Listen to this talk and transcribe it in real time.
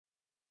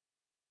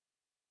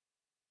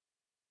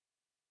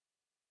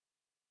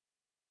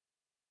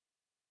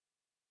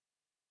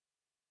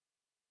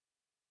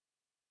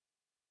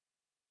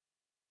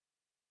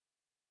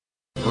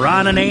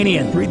Ron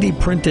Ananian. 3D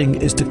printing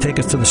is to take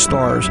us to the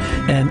stars,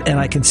 and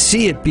I can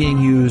see it being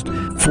used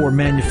for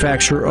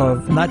manufacture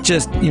of not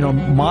just,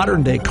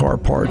 modern day car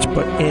parts,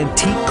 but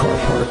antique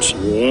car parts.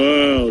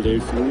 Wow,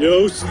 there's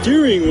no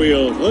steering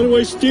wheel. How do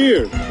I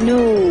steer?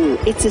 No,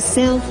 it's a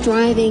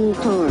self-driving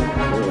car.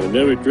 Well, I've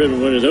never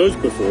driven one of those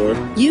before.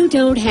 You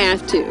don't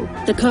have to.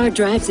 The car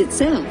drives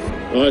itself.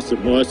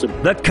 Awesome.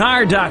 The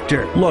Car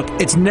Doctor. Look,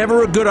 it's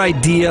never a good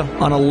idea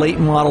on a late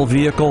model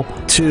vehicle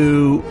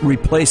to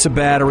replace a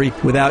battery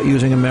without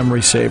using a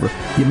memory saver.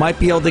 You might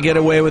be able to get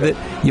away with it,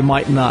 you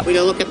might not. Will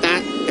you look at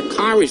that? The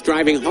car is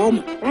driving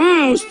home.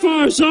 Wow, as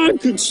far as I'm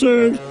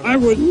concerned, I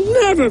would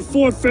never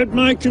forfeit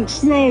my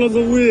control of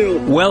the wheel.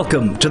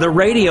 Welcome to the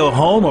radio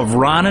home of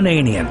Ron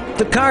Ananian,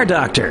 the Car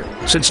Doctor.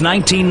 Since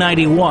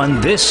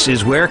 1991, this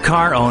is where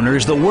car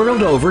owners the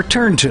world over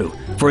turn to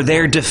for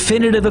their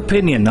definitive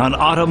opinion on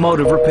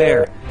automotive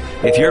repair.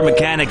 If your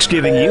mechanic's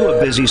giving you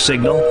a busy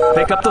signal,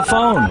 pick up the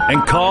phone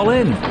and call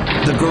in.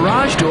 The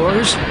garage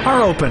doors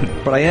are open.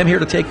 But I am here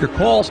to take your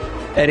calls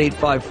at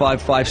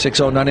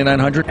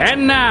 855-560-9900.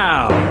 And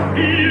now,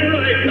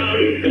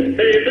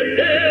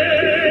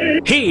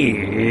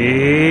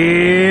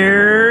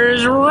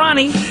 here's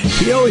Ronnie.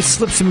 He always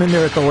slips them in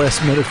there at the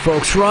last minute,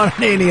 folks. Ron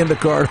Ananian, the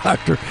Car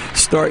Doctor.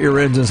 Start your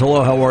engines.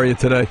 Hello, how are you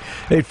today?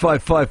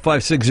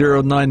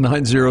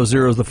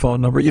 855-560-9900 is the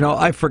phone number.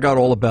 I forgot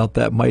all about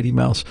that Mighty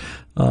Mouse.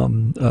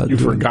 You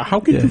forgot? How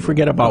could you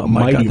forget about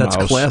Mighty Mouse?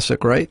 That's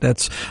classic, right?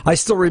 I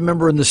still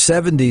remember in the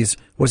 70s.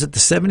 Was it the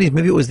 70s?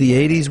 Maybe it was the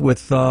 80s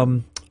with,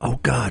 who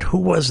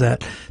was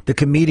that? The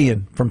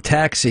comedian from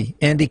Taxi,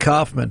 Andy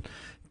Kaufman,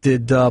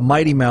 did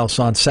Mighty Mouse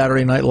on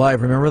Saturday Night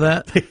Live. Remember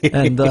that?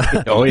 And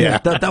oh, yeah.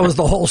 That was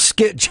the whole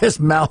skit, just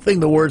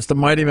mouthing the words to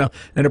Mighty Mouse,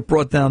 and it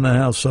brought down the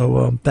house.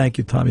 So thank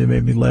you, Tom. You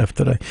made me laugh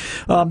today.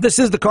 This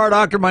is the Car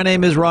Doctor. My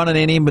name is Ron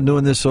Ananian. Been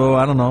doing this,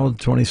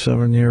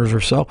 27 years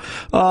or so.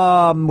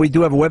 We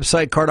do have a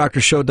website,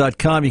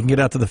 cardoctorshow.com. You can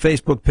get out to the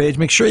Facebook page.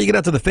 Make sure you get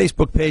out to the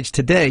Facebook page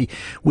today.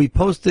 We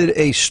posted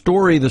a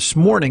story this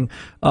morning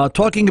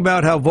talking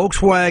about how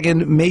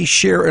Volkswagen may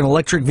share an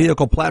electric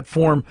vehicle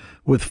platform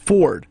with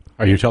Ford.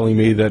 Are you telling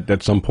me that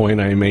at some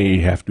point I may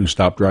have to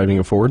stop driving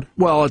a Ford?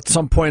 Well, at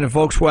some point, if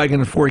Volkswagen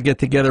and Ford get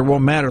together, it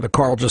won't matter. The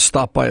car will just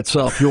stop by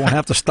itself. You won't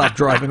have to stop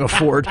driving a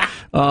Ford,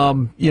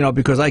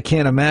 because I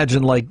can't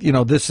imagine,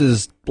 this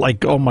is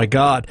like, oh, my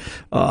God.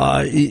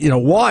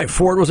 Why?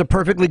 Ford was a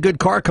perfectly good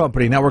car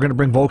company. Now we're going to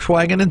bring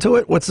Volkswagen into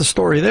it? What's the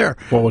story there?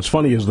 Well, what's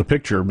funny is the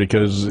picture,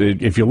 because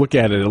if you look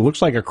at it, it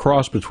looks like a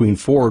cross between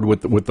Ford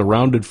with the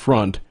rounded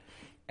front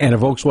and a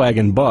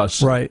Volkswagen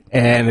bus. Right.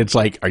 And it's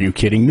like, are you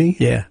kidding me?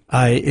 Yeah.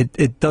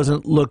 It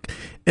doesn't look,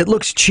 it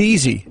looks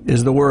cheesy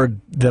is the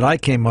word that I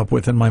came up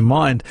with in my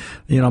mind.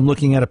 I'm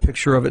looking at a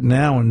picture of it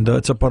now, and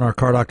it's up on our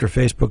Car Doctor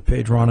Facebook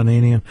page, Ron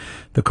Ananian,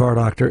 the Car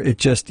Doctor. It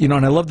just, and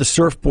I love the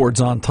surfboards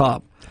on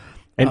top.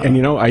 And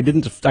I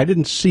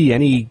didn't see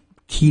any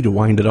key to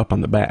wind it up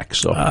on the back.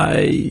 So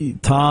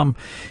Tom,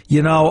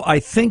 I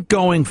think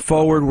going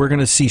forward we're going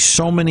to see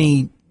so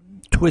many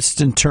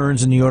twists and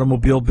turns in the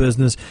automobile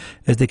business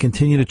as they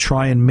continue to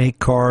try and make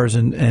cars,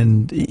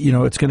 and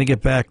it's going to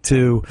get back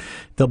to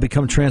they'll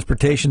become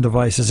transportation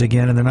devices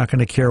again, and they're not going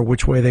to care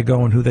which way they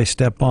go and who they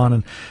step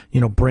on,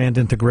 and brand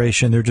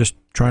integration. They're just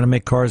trying to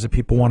make cars that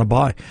people want to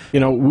buy.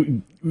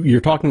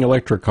 You're talking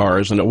electric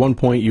cars, and at one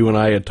point you and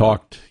I had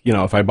talked,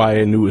 if I buy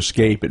a new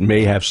Escape, it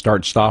may have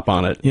start-stop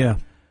on it. Yeah.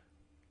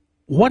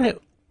 What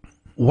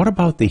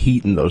about the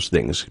heat in those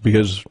things?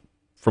 Because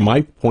from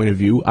my point of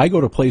view, I go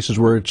to places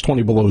where it's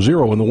 20 below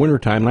zero in the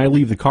wintertime, and I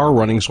leave the car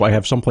running so I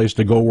have someplace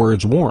to go where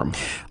it's warm.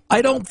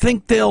 I don't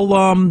think they'll,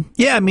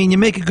 you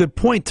make a good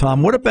point,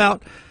 Tom. What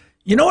about,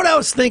 what I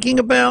was thinking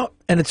about?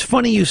 And it's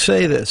funny you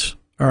say this,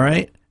 all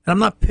right? And I'm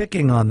not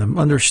picking on them,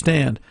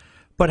 understand.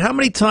 But how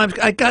many times,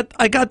 I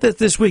got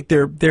this week,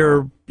 they're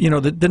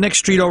the next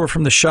street over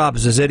from the shop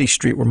is Eddy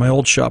Street, where my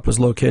old shop was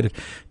located.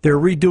 They're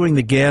redoing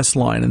the gas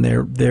line, and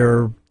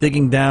they're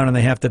digging down, and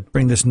they have to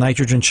bring this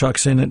nitrogen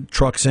trucks in and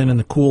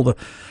to cool the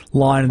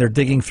line, and they're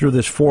digging through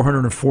this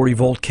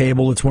 440-volt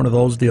cable. It's one of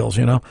those deals,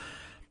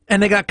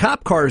 And they got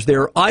cop cars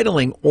there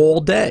idling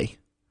all day.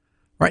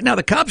 Right now,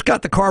 the cop's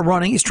got the car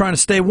running. He's trying to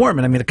stay warm,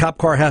 and the cop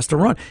car has to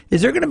run.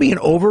 Is there going to be an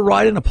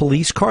override in a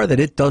police car that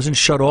it doesn't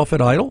shut off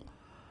at idle?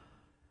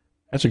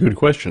 That's a good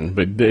question,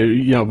 but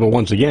but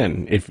once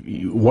again,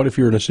 what if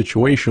you're in a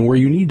situation where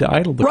you need to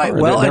idle the car?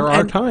 Well, there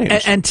are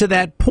times. And to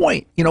that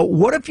point,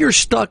 what if you're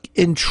stuck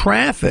in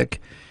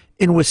traffic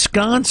in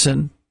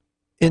Wisconsin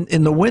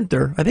in the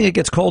winter? I think it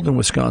gets cold in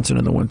Wisconsin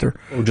in the winter.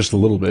 Oh, just a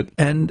little bit.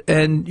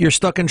 And you're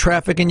stuck in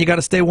traffic, and you got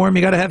to stay warm.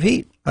 You got to have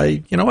heat.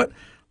 You know what?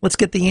 Let's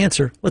get the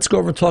answer. Let's go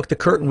over and talk to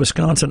Kurt in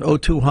Wisconsin,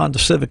 02 Honda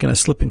Civic and a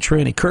slipping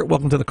tranny. Kurt,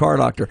 welcome to the Car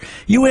Doctor.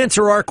 You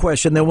answer our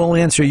question, then we'll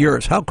answer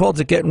yours. How cold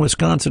does it get in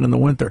Wisconsin in the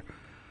winter?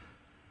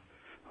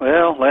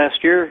 Well,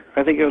 last year,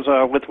 I think it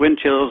was with wind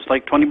chills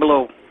like 20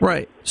 below.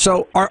 Right.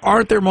 So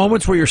aren't there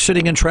moments where you're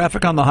sitting in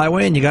traffic on the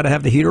highway and you got to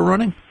have the heater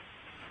running?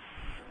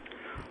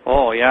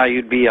 Oh, yeah,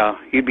 you'd be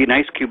an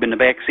ice cube in the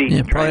back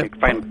seat trying to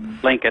find a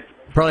blanket.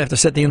 Probably have to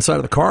set the inside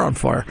of the car on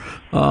fire.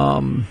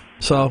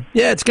 So,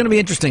 yeah, it's going to be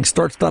interesting.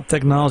 Start-stop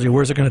technology.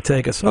 Where's it going to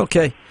take us?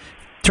 Okay.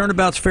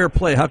 Turnabout's fair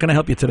play. How can I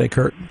help you today,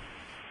 Kurt?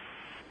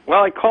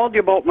 Well, I called you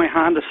about my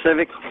Honda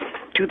Civic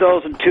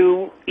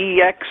 2002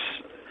 EX.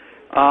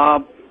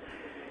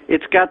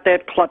 It's got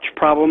that clutch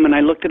problem, and I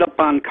looked it up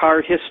on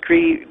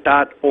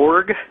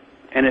carhistory.org,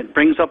 and it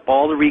brings up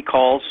all the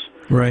recalls.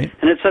 Right.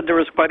 And it said there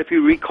was quite a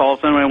few recalls,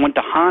 and when I went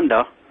to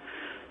Honda,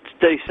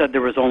 they said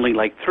there was only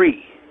like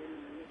 3.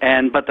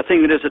 But the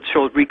thing is, it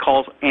shows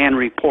recalls and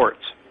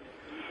reports.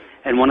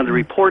 And one of the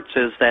reports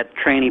is that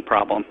tranny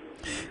problem.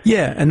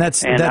 Yeah, and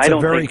that's a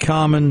very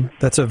common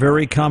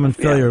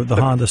failure of the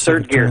Honda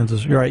Civic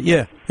Transits. Right?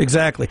 Yeah,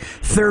 exactly.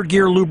 Third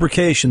gear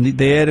lubrication.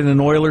 They added an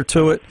oiler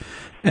to it,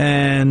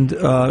 and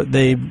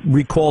they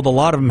recalled a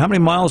lot of them. How many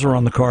miles are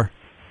on the car?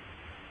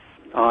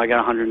 I got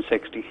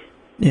 160.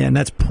 Yeah, and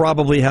that's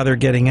probably how they're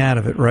getting out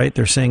of it, right?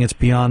 They're saying it's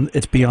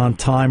beyond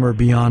time or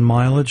beyond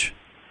mileage.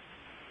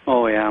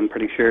 Oh, yeah, I'm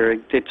pretty sure.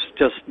 It's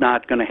just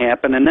not going to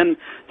happen. And then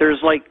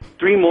there's like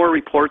 3 more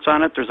reports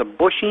on it. There's a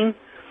bushing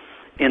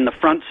in the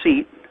front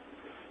seat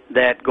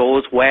that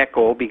goes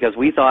wacko because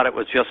we thought it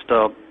was just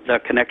the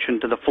connection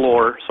to the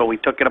floor. So we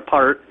took it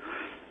apart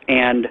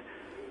and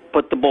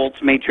put the bolts,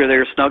 made sure they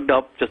were snugged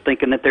up, just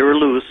thinking that they were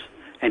loose.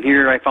 And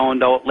here I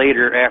found out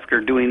later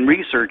after doing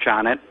research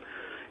on it,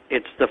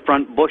 it's the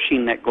front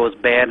bushing that goes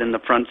bad in the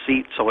front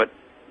seat, so it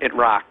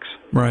rocks.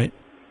 Right,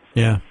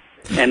 yeah.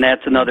 And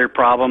that's another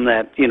problem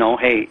that,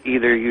 hey,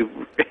 either you,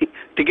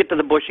 to get to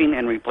the bushing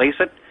and replace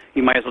it,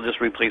 you might as well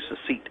just replace the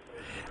seat.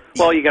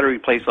 Well, you got to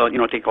replace,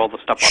 take all the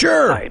stuff off the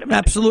side. Sure,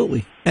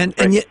 absolutely. And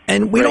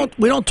we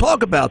don't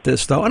talk about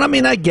this though. And I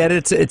mean, I get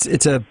it.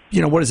 It's a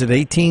what is it?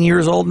 18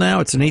 years old now.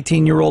 It's an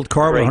 18-year-old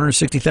car with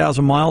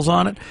 160,000 miles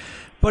on it.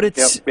 But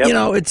it's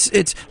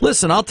it's.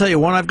 Listen, I'll tell you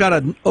one. I've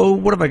got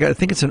what have I got? I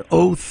think it's an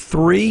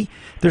 03.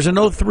 There's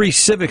an 03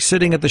 Civic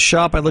sitting at the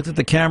shop. I looked at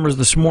the cameras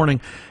this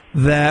morning.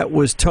 That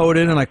was towed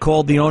in, and I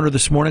called the owner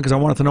this morning because I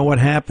wanted to know what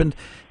happened.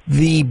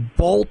 The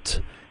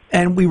bolt.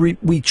 And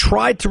we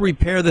tried to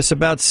repair this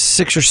about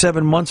 6 or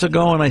 7 months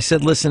ago, and I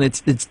said, listen,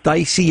 it's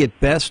dicey at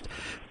best,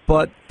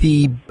 but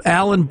the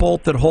Allen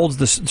bolt that holds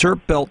the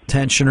insert belt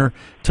tensioner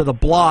to the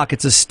block,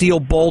 it's a steel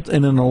bolt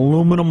and an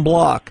aluminum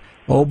block.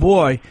 Oh,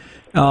 boy.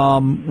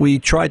 We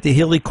tried to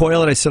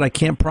helicoil it. I said, I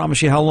can't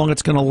promise you how long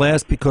it's going to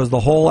last because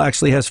the hole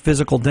actually has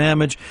physical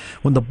damage.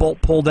 When the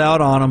bolt pulled out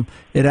on him,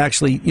 it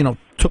actually,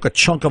 took a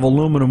chunk of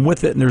aluminum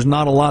with it, and there's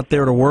not a lot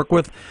there to work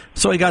with.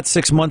 So he got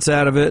 6 months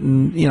out of it,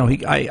 and,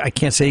 I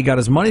can't say he got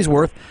his money's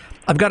worth.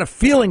 I've got a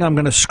feeling I'm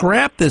going to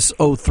scrap this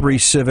 03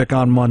 Civic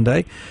on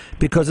Monday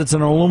because it's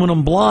an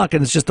aluminum block,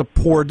 and it's just a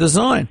poor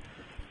design.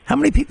 How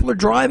many people are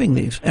driving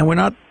these? And we're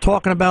not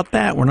talking about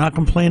that. We're not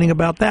complaining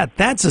about that.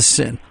 That's a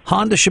sin.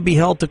 Honda should be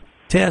held to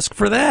task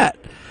for that.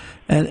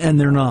 And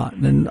they're not.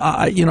 And,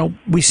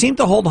 we seem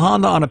to hold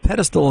Honda on a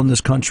pedestal in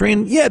this country.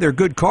 And, yeah, they're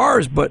good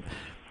cars, but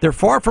they're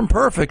far from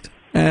perfect.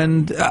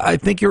 And I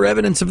think you're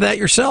evidence of that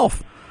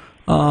yourself,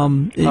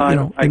 in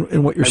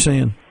what you're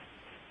saying.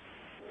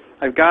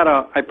 I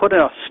put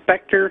a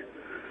Spectre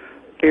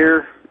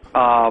air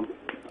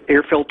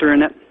filter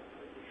in it,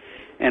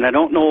 and I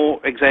don't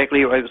know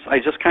exactly. I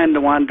just kind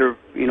of wanted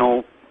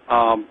to,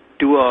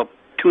 do a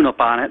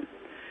tune-up on it,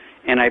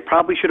 and I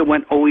probably should have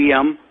went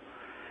OEM.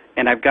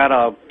 And I've got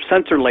a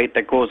sensor light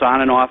that goes on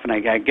and off, and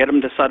I get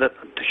them to shut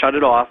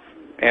it off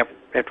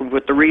after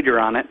with the reader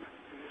on it,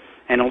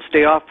 and it'll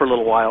stay off for a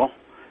little while.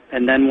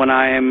 And then when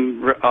I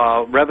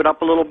rev it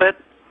up a little bit,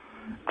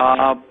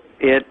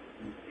 it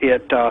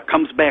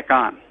comes back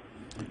on.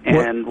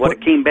 And what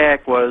it came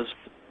back was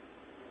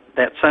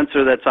that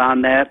sensor that's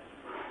on that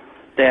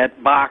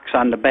box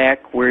on the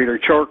back where your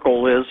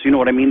charcoal is. You know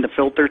what I mean? The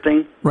filter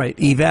thing. Right.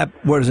 EVAP.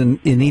 What is an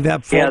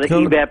EVAP fault? Yeah, the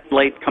code? EVAP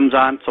light comes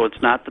on, so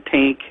it's not the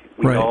tank.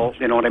 Right.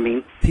 You know what I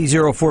mean?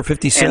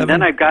 P0457. And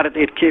then I've got it.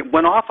 It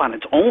went off on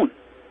its own.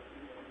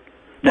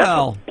 That's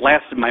what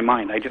blasted my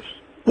mind.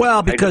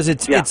 Because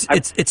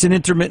it's an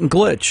intermittent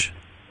glitch,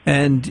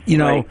 and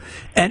right.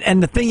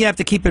 and the thing you have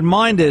to keep in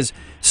mind is,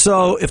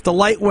 so if the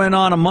light went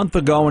on a month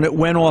ago and it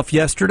went off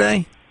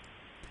yesterday,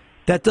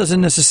 that doesn't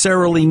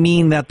necessarily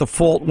mean that the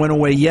fault went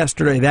away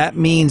yesterday. That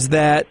means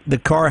that the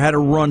car had to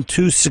run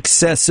 2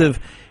 successive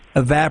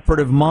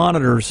evaporative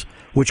monitors,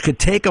 which could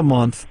take a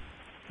month,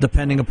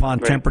 depending upon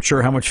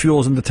temperature, how much fuel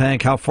is in the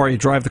tank, how far you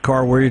drive the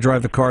car, where you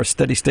drive the car,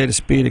 steady state of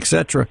speed,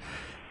 etc.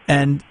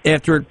 And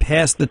after it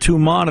passed the 2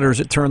 monitors,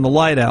 it turned the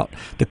light out.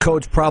 The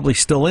code's probably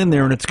still in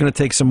there, and it's going to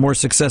take some more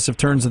successive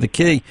turns of the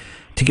key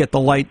to get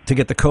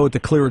the code to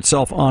clear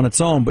itself on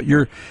its own. But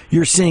you're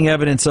seeing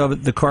evidence of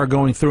it, the car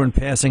going through and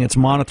passing its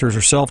monitors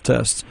or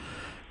self-tests.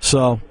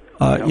 So,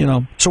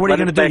 So what are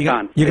you going to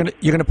do? You're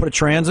going to put a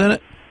trans in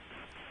it?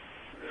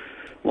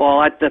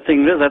 Well, the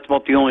thing is, that's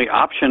about the only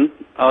option,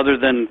 other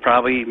than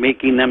probably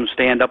making them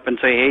stand up and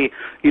say, hey,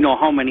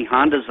 how many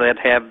Hondas that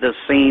have this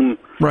same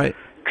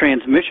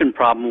transmission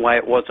problem, why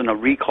it wasn't a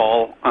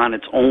recall on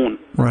its own.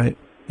 Right.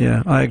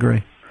 Yeah, I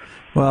agree.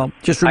 Well,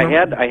 just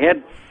remember...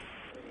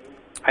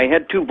 I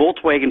had 2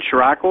 Volkswagen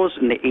Scirocco's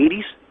in the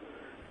 80s,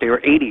 They were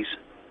 80s,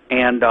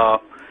 and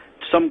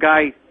some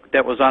guy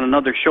that was on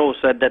another show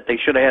said that they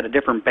should have had a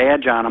different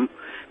badge on them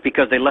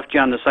because they left you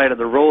on the side of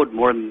the road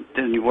more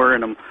than you were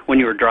in them when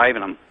you were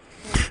driving them.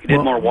 You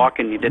did more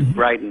walking, you did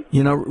riding.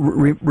 You know,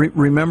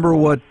 remember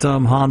what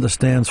Honda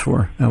stands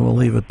for, and we'll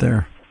leave it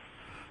there.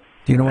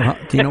 Do you know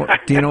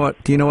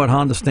what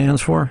Honda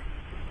stands for?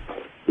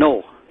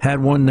 No.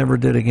 Had one, never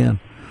did again.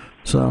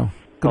 So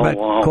go back,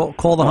 wow.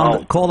 call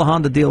the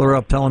Honda dealer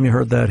up, tell them you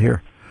heard that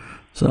here.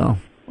 So.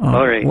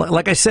 All right.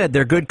 Like I said,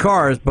 they're good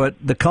cars, but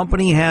the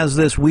company has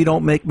this "we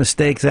don't make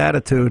mistakes"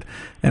 attitude,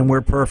 and we're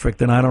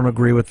perfect, and I don't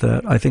agree with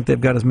that. I think they've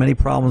got as many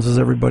problems as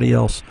everybody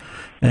else,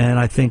 and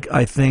I think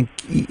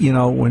you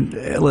know,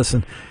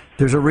 listen,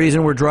 there's a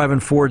reason we're driving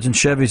Fords and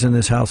Chevys in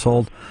this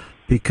household,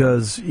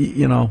 because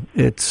you know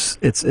it's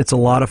a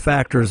lot of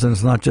factors, and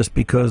it's not just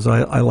because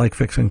I like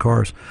fixing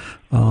cars.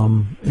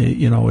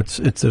 You know,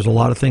 there's a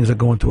lot of things that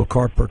go into a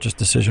car purchase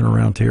decision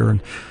around here,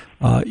 and.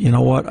 You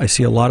know what? I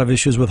see a lot of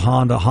issues with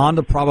Honda.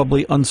 Honda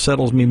probably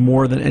unsettles me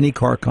more than any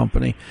car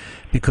company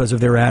because of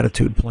their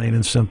attitude, plain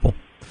and simple.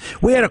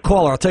 We had a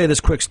caller. I'll tell you this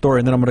quick story,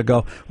 and then I'm going to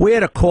go. We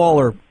had a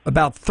caller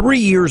about 3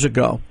 years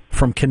ago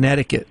from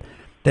Connecticut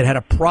that had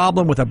a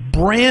problem with a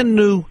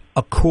brand-new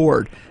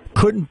Accord.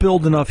 Couldn't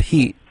build enough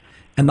heat.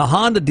 And the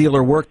Honda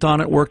dealer worked on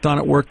it.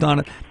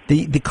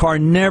 The car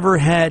never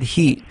had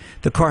heat.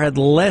 The car had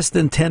less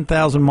than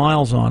 10,000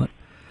 miles on it.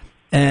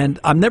 And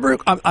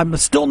I'm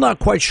still not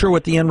quite sure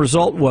what the end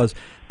result was,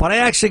 but I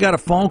actually got a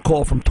phone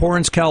call from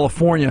Torrance,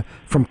 California,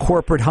 from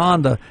corporate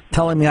Honda,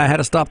 telling me I had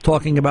to stop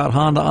talking about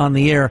Honda on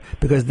the air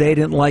because they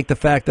didn't like the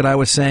fact that I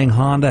was saying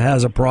Honda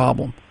has a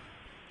problem.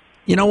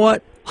 You know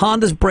what?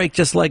 Hondas break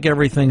just like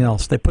everything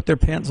else. They put their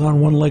pants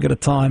on one leg at a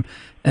time,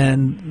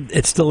 and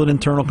it's still an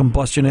internal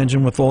combustion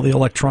engine with all the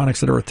electronics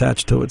that are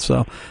attached to it,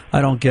 so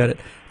I don't get it.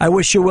 I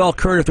wish you well,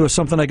 Kurt. If there was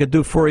something I could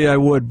do for you, I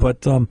would,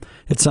 but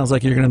it sounds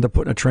like you're going to end up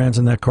putting a trans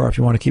in that car if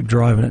you want to keep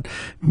driving it.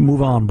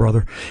 Move on,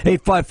 brother.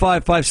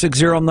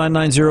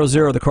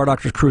 855-560-9900. The Car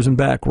Doctor's cruising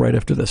back right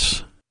after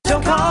this.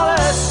 Don't call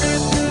us.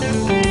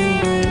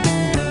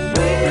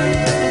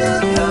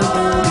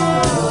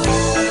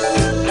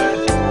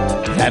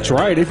 That's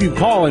right. If you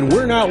call and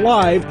we're not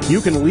live,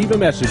 you can leave a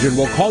message and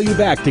we'll call you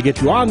back to get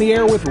you on the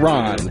air with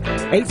Ron.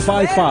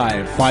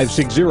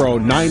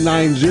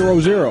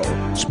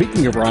 855-560-9900.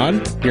 Speaking of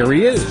Ron, here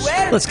he is.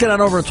 Let's get on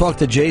over and talk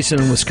to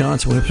Jason in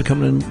Wisconsin. We're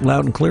coming in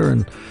loud and clear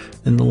in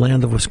the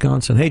land of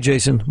Wisconsin. Hey,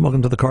 Jason.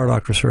 Welcome to the Car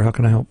Doctor, sir. How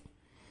can I help?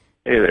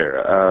 Hey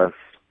there.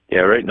 Yeah,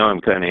 right now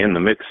I'm kind of in the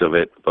mix of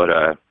it, but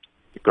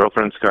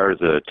girlfriend's car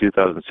is a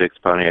 2006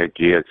 Pontiac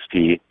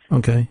GXT.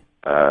 Okay.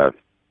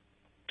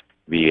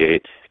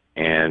 V8.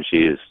 And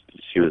she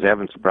was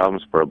having some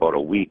problems for about a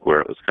week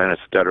where it was kind of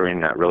stuttering,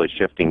 not really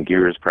shifting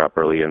gears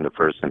properly into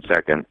first and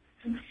second.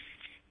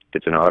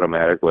 It's an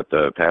automatic with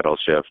the paddle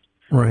shift.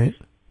 Right.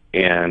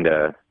 And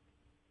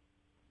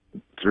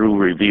through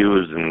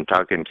reviews and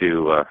talking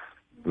to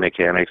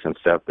mechanics and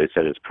stuff, they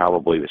said it's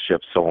probably the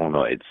shift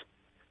solenoids.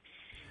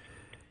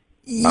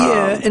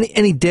 Yeah.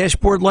 Any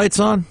dashboard lights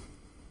on?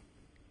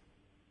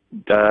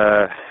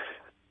 There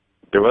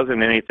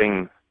wasn't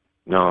anything.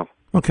 No.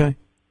 Okay.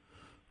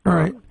 All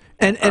right.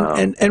 And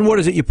what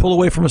is it? You pull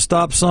away from a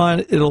stop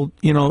sign, it'll,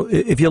 you know,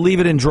 if you leave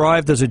it in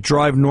drive, does it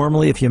drive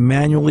normally? If you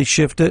manually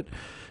shift it,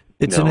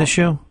 it's an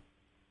issue?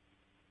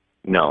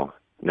 No.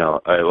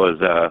 It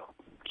was,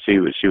 she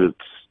was,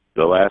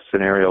 the last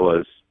scenario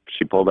was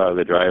she pulled out of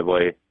the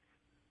driveway,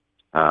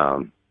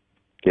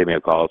 gave me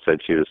a call, said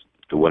she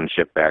wouldn't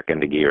shift back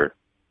into gear.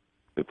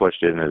 We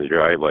pushed it into the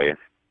driveway,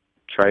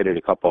 tried it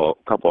a couple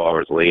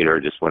hours later,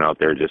 just went out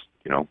there, just,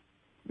 you know,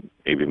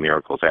 maybe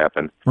miracles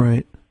happen.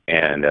 Right.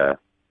 And,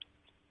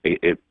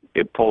 it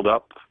pulled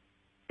up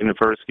in the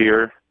first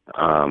gear,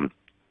 a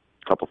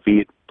couple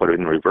feet, put it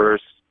in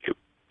reverse.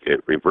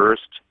 It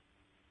reversed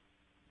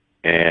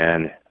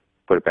and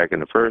put it back in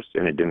the first,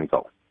 and it didn't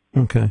go.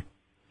 Okay.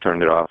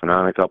 Turned it off and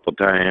on a couple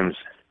times.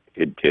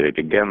 It did it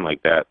again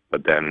like that,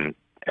 but then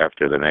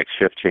after the next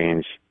shift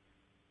change,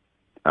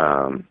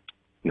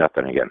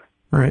 nothing again.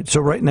 All right. So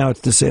right now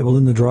it's disabled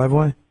in the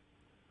driveway?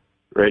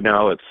 Right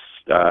now I've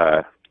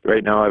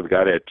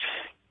got it.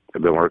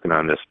 I've been working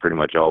on this pretty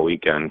much all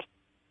weekend.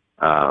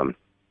 I've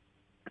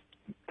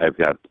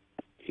got,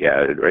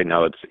 right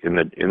now it's in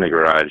the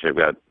garage. I've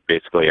got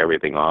basically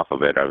everything off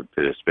of it. I've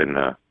just been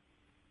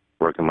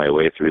working my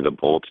way through the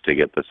bolts to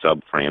get the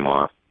subframe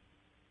off,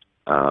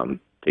 to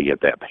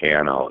get that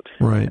pan out.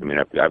 Right. I mean,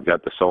 I've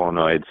got the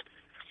solenoids.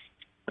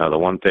 Now, the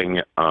one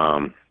thing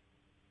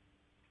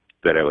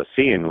that I was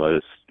seeing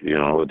was, you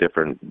know,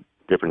 different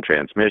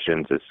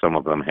transmissions is some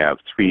of them have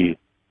 3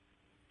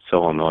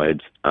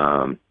 solenoids,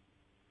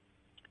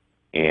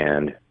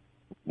 and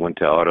went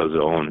to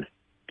AutoZone,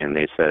 and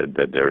they said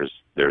that there's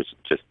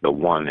just the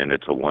one, and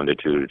it's a 1 to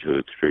 2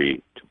 to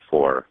 3 to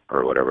 4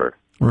 or whatever.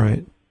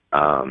 Right.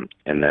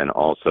 And then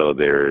also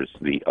there's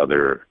the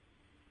other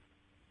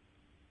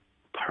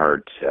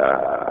part.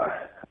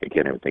 I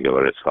can't even think of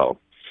what it's called.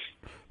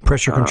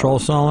 Pressure control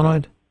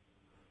solenoid?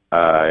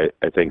 I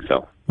think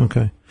so.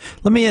 Okay.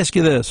 Let me ask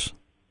you this,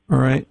 all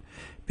right?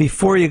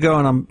 before you go,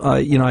 and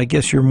I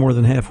guess you're more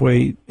than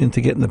halfway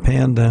into getting the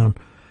pan down.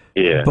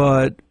 Yeah.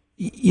 But,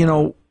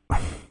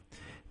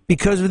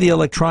 because of the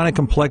electronic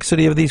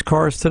complexity of these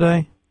cars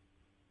today,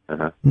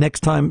 next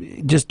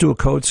time, just do a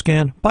code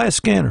scan. Buy a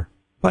scanner.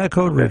 Buy a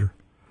code reader.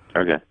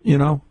 Okay.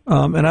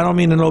 And I don't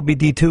mean an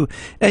OBD2.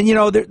 And,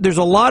 there's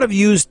a lot of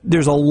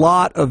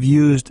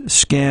used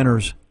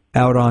scanners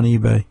out on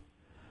eBay.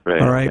 Right.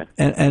 All right. Okay.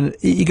 And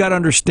you got to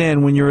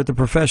understand, when you're at the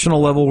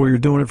professional level where you're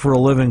doing it for a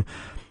living,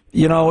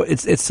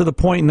 it's to the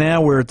point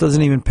now where it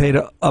doesn't even pay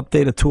to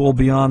update a tool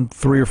beyond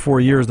 3 or 4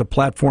 years. The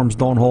platforms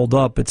don't hold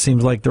up. It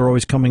seems like they're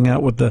always coming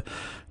out with the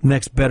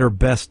next better,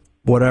 best,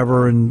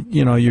 whatever, and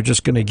you're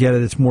just going to get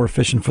it. It's more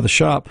efficient for the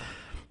shop.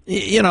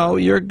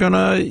 You're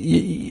gonna,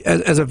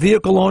 as a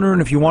vehicle owner,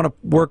 and if you want to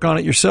work on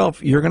it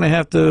yourself, you're going to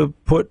have to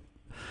put,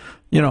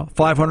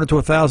 $500 to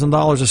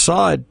 $1,000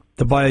 aside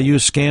to buy a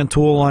used scan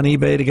tool on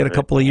eBay to get a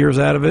couple of years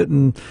out of it.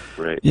 And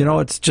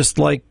it's just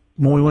like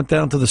when we went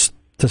down to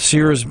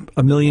Sears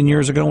a million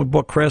years ago and we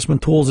bought Craftsman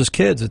tools as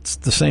kids. It's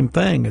the same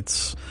thing.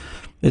 It's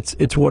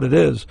what it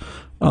is.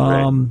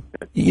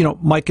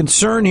 My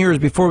concern here is,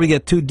 before we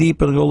get too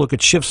deep and go look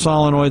at shift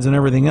solenoids and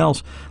everything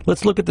else,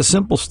 let's look at the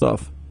simple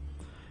stuff.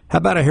 How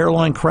about a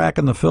hairline crack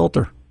in the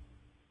filter?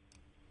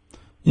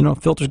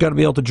 Filter's got to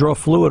be able to draw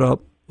fluid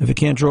up. If it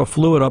can't draw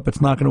fluid up,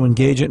 it's not going to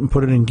engage it and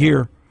put it in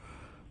gear.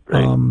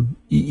 Right.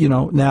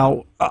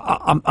 Now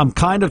I'm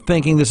kind of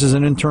thinking this is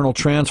an internal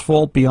trans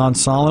fault beyond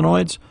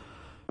solenoids.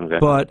 Okay.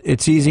 But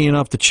it's easy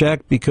enough to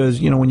check, because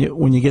when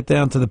you get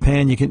down to the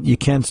pan, you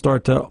can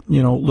start to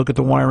look at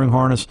the wiring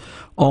harness,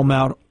 ohm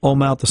out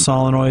the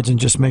solenoids, and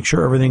just make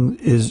sure everything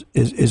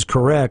is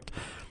correct.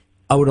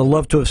 I would have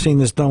loved to have seen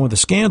this done with a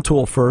scan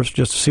tool first,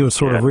 just to see what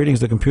sort of readings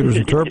the computer's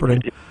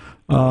interpreting.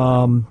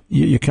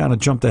 You kind of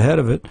jumped ahead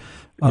of it.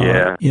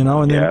 Time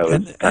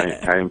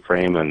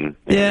frame and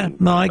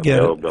I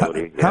get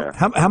it.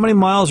 How many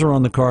miles are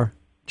on the car,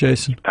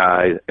 Jason?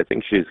 I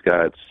think she's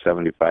got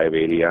 75,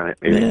 80 on it.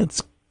 Maybe. Yeah,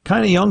 it's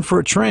kind of young for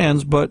a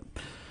trans, but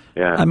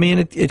I mean,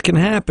 it can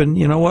happen.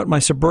 You know what? My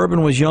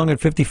Suburban was young at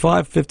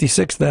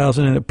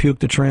 56,000, and it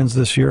puked a trans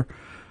this year.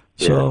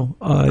 So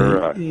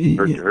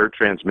her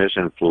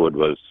transmission fluid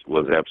was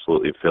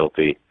absolutely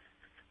filthy.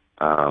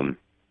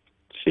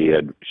 She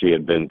had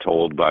been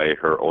told by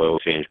her oil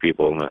change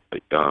people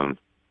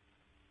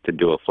to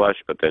do a flush,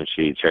 but then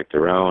she checked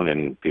around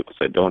and people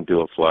said don't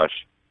do a flush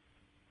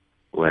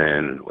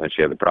when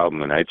she had the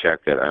problem, and I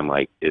checked it. I'm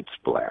like, it's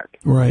black.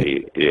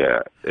 Right.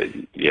 Yeah,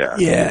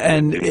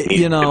 and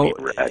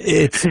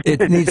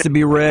it needs to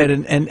be read,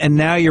 and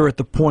now you're at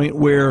the point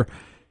where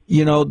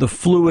the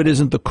fluid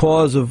isn't the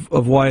cause of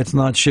why it's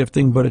not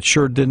shifting, but it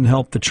sure didn't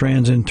help the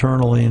trans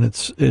internally, and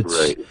it's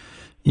right.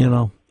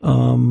 That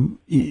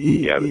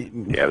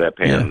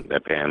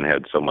pan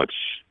had so much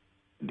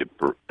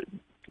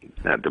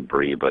not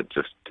debris, but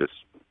just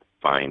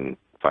fine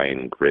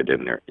grit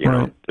in there. It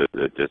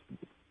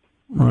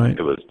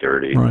was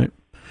dirty. Right.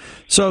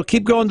 So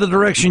keep going the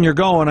direction you're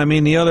going. I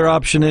mean, the other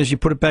option is you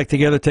put it back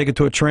together, take it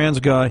to a trans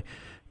guy,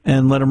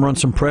 and let him run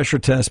some pressure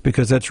tests,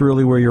 because that's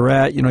really where you're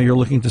at. You're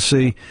looking to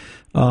see,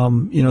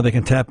 they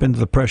can tap into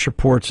the pressure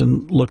ports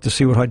and look to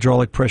see what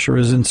hydraulic pressure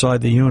is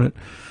inside the unit.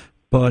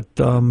 But,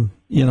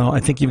 I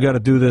think you've got to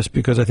do this,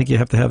 because I think you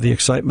have to have the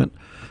excitement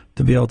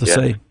to be able to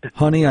say,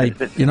 honey, I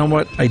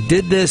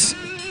did this,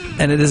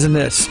 and it isn't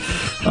this.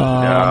 Just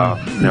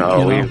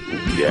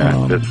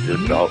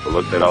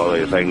looked at all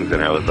these things,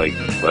 and I was like,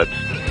 let's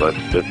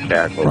just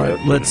tackle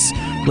this.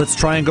 Let's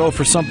try and go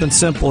for something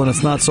simple, and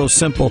it's not so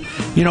simple.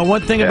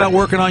 One thing about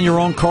working on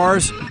your own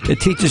cars, it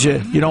teaches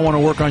you don't want to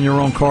work on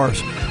your own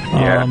cars.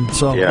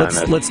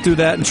 Let's do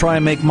that and try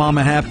and make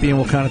Mama happy, and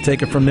we'll kind of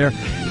take it from there.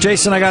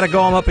 Jason, I got to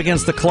go. I'm up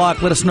against the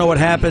clock. Let us know what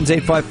happens.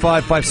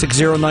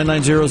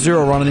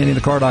 855-560-9900. Ron Ananian,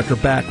 the Car Doctor,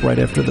 back right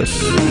after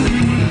this.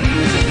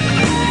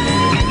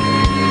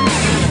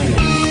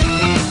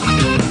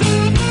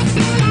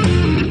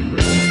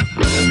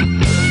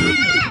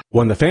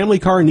 When the family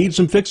car needs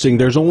some fixing,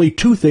 there's only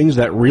two things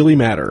that really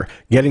matter: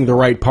 getting the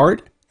right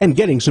part and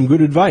getting some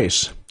good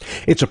advice.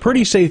 It's a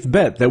pretty safe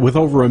bet that with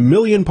over 1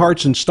 million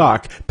parts in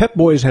stock, Pep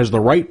Boys has the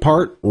right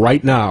part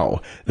right now.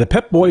 The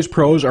Pep Boys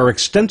pros are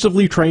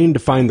extensively trained to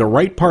find the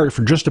right part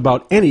for just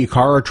about any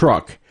car or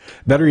truck.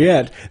 Better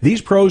yet, these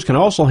pros can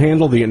also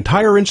handle the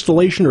entire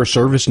installation or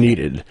service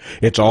needed.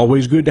 It's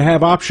always good to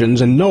have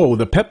options, and know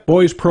the Pep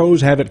Boys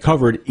pros have it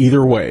covered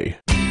either way.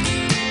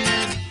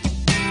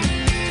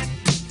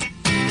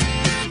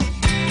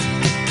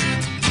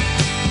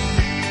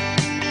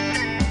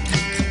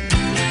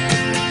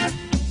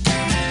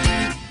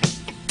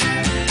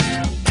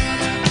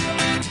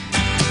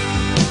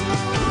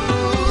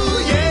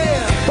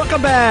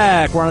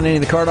 Back. Ron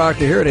Ananian, the Car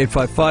Doctor, here at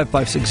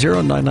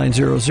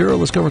 855-560-9900.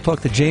 Let's go over and talk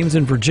to James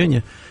in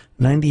Virginia,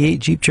 98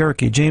 Jeep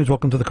Cherokee. James,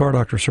 welcome to the Car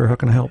Doctor, sir. How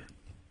can I help?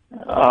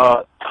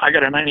 I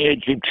got a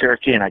 98 Jeep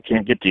Cherokee, and I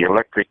can't get the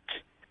electric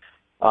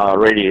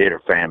radiator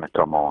fan to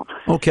come on.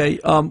 Okay.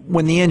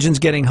 When the engine's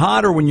getting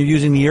hot, or when you're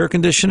using the air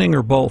conditioning,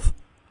 or both?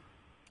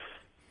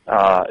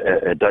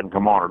 it doesn't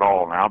come on at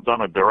all. Now I've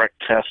done a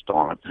direct test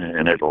on it,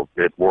 and it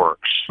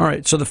works. All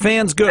right, so the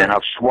fan's good. And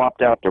I've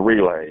swapped out the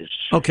relays.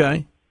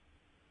 Okay.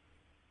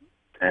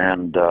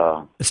 And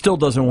it still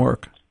doesn't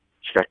work.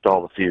 Checked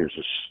all the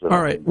fuses.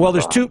 All right. Well,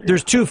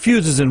 there's two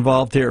fuses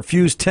involved here: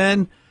 fuse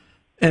 10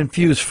 and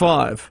fuse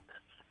 5.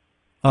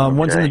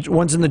 Okay.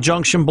 One's in the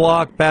junction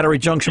block, battery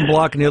junction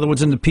block, and the other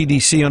one's in the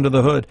PDC under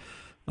the hood.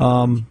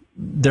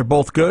 They're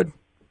both good?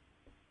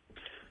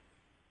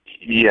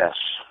 Yes.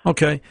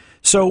 Okay.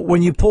 So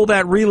when you pull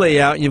that relay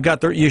out, you've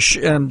got I'm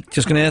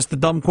just going to ask the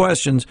dumb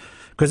questions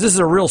because this is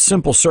a real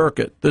simple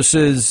circuit. This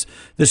is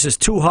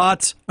 2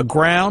 hots, a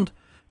ground,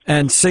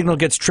 and signal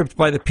gets tripped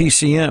by the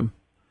PCM.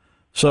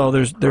 So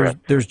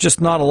there's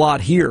just not a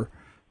lot here.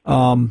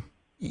 So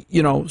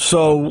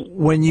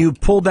when you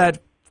pull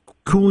that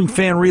cooling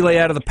fan relay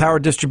out of the power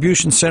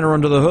distribution center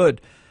under the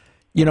hood,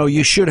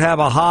 you should have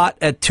a hot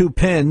at 2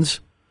 pins,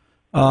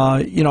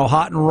 hot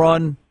and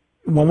run.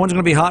 Well, one's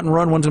going to be hot and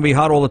run, one's going to be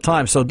hot all the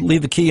time. So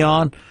leave the key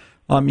on.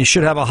 You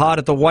should have a hot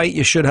at the white.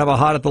 You should have a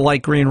hot at the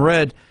light green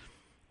red.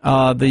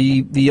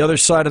 The other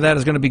side of that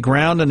is going to be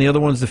ground, and the other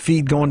one's the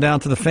feed going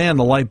down to the fan,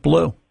 the light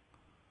blue.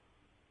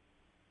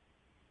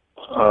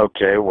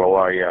 Okay, well,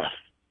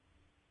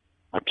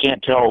 I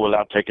can't tell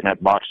without taking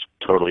that box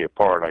totally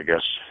apart, I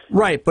guess.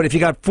 Right, but if you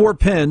got 4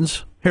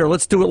 pins, here,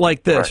 let's do it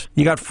like this. Right.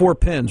 You got 4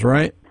 pins,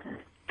 right?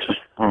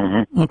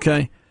 Mm-hmm.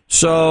 Okay,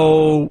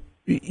 so,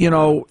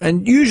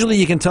 and usually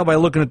you can tell by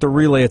looking at the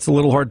relay, it's a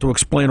little hard to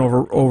explain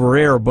over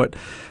air, but,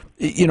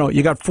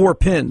 you got 4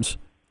 pins.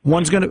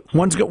 One's got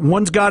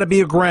to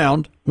be a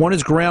ground. One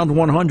is ground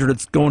 100.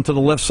 It's going to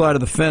the left side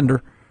of the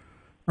fender,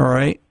 all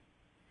right?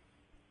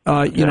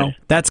 Okay.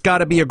 That's got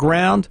to be a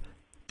ground.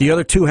 The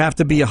other 2 have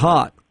to be a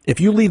hot. If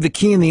you leave the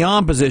key in the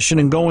on position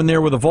and go in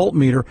there with a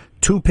voltmeter,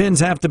 2 pins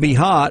have to be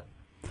hot.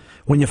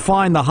 When you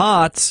find the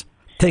hots,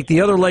 take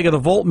the other leg of the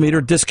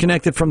voltmeter,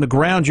 disconnect it from the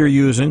ground you're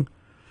using,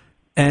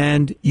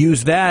 and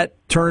use that,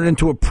 turn it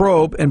into a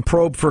probe, and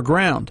probe for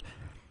ground.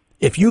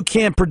 If you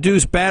can't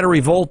produce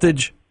battery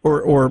voltage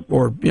or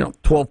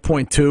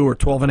 12.2 or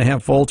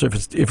 12.5 volts,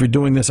 if you're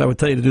doing this, I would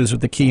tell you to do this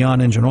with the key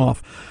on, engine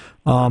off.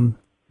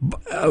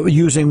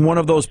 Using one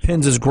of those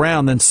pins as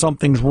ground, then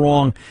something's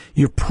wrong.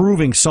 You're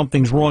proving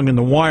something's wrong in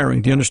the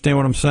wiring. Do you understand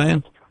what I'm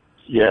saying?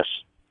 Yes.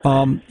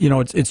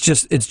 It's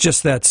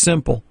just that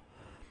simple.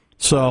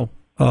 So,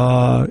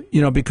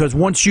 because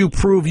once you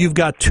prove you've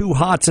got 2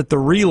 hots at the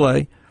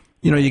relay,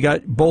 you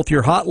got both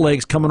your hot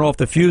legs coming off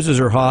the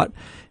fuses are hot,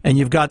 and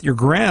you've got your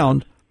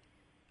ground,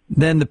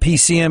 then the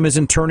PCM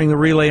isn't turning the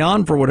relay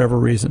on for whatever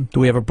reason.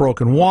 Do we have a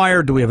broken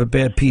wire? Do we have a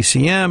bad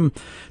PCM?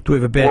 Do we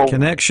have a bad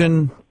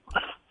connection?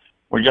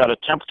 We got a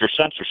temperature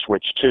sensor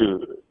switch,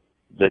 too,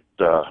 that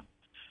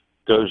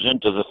goes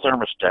into the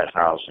thermostat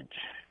housing.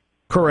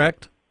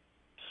 Correct.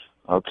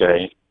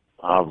 Okay.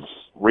 I've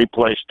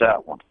replaced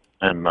that one.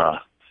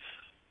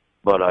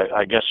 But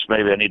I guess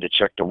maybe I need to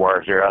check the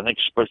wires here. I think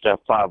it's supposed to have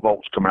 5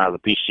 volts coming out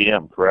of the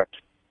PCM, correct?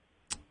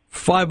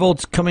 5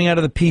 volts coming out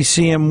of the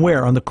PCM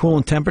where? On the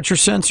coolant temperature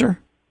sensor?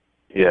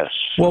 Yes.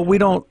 Well, we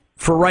don't,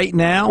 for right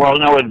now. Well,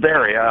 no, it'd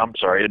vary. I'm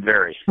sorry, it'd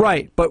vary.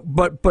 Right, but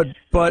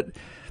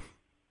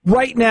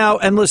right now,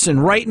 and listen,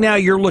 right now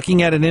you're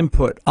looking at an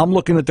input. I'm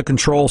looking at the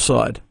control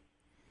side.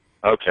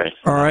 Okay.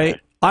 All right.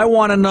 Okay. I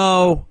want to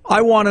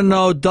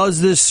know,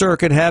 does this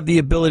circuit have the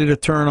ability to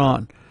turn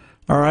on?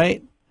 All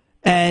right.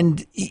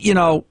 And,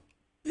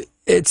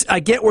 I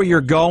get where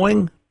you're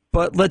going,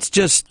 but let's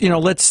just,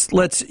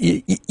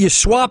 you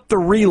swap the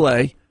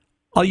relay.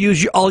 I'll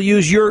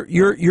use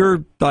your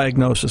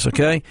diagnosis,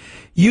 okay?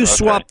 You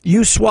swap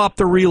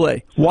the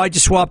relay. Why'd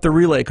you swap the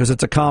relay? Because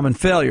it's a common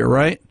failure,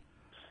 right?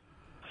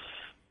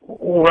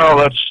 Well,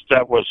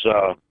 that was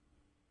a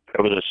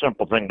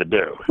simple thing to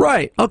do.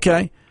 Right.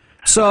 Okay.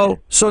 So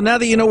now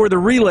that you know where the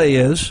relay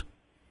is,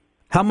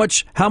 how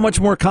much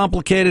more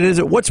complicated is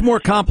it? What's more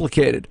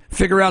complicated?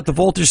 Figure out the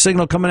voltage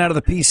signal coming out of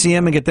the PCM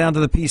and get down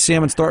to the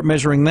PCM and start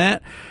measuring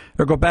that,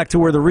 or go back to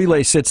where the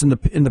relay sits in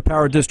the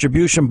power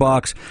distribution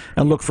box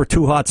and look for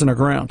 2 hots and a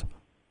ground.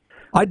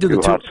 I do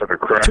the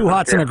 2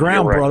 hots and a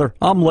ground, right, brother.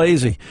 I'm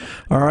lazy.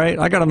 All right,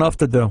 I got enough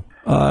to do.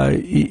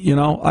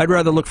 I'd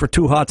rather look for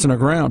 2 hots and a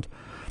ground.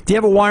 Do you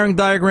have a wiring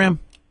diagram?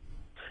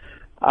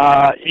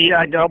 Yeah,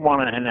 I got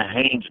one in the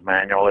Haynes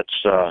manual.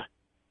 It's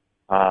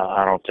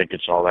I don't think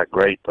it's all that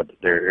great, but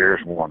there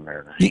is one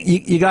there.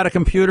 You got a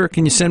computer?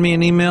 Can you send me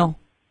an email?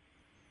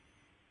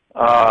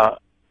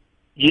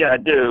 Yeah, I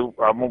do.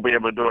 I won't be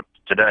able to do it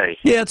today.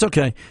 Yeah, it's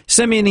okay.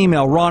 Send me an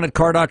email,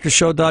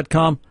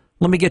 ron@cardoctorshow.com.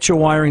 Let me get your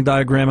wiring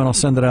diagram, and I'll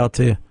send it out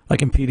to you. I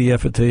can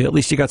PDF it to you. At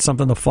least you got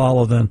something to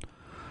follow then.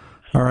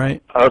 All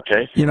right?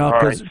 Okay.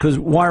 Because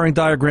wiring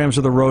diagrams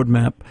are the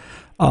roadmap.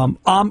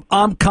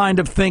 I'm kind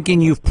of thinking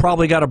you've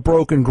probably got a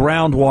broken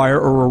ground wire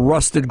or a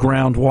rusted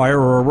ground wire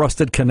or a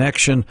rusted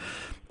connection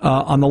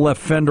on the left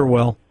fender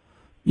well.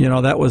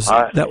 That was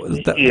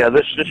Yeah,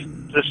 this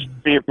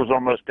vehicle's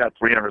almost got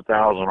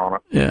 300,000 on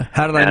it. Yeah,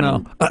 how did I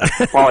know?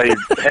 Probably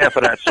half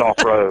of that's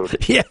off road.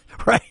 Yeah,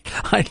 right.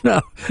 I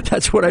know.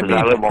 That's what I mean.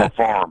 I live on a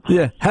farm.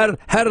 Yeah. How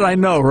did I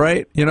know?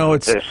 Right.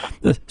 It's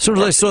as soon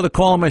as I saw the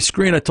call on my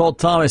screen, I told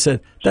Tom. I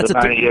said, "That's a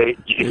 98."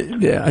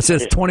 Yeah. I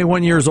said it's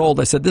 21 years old.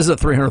 I said this is a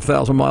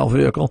 300,000 mile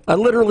vehicle. I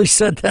literally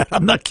said that.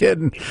 I'm not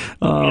kidding.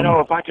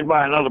 If I could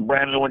buy another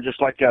brand new one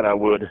just like that, I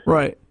would.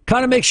 Right.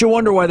 Kind of makes you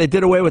wonder why they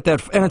did away with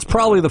that. And it's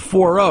probably the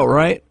 4.0,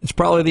 right? It's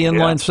probably the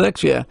inline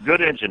 6. Yeah.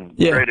 Good engine.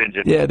 Yeah. Great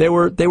engine. Yeah. They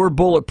were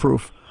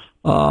bulletproof.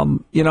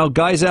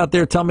 Guys out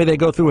there tell me they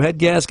go through head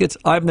gaskets.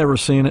 I've never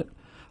seen it.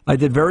 I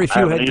did very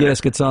few head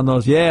gaskets on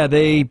those. Yeah,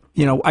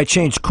 I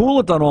changed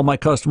coolant on all my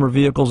customer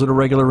vehicles at a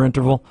regular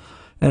interval,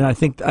 and I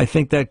think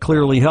that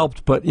clearly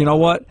helped. But you know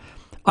what?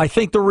 I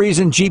think the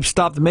reason Jeep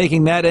stopped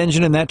making that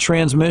engine and that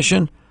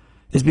transmission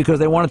is because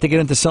they wanted to get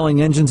into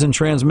selling engines and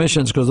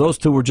transmissions because those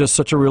two were just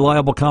such a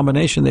reliable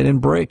combination. They didn't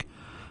break.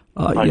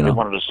 They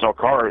wanted to sell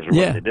cars.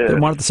 Yeah, they did. They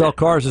wanted to sell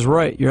cars. Is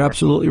right. You're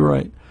absolutely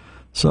right.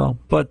 So,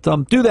 but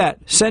do that.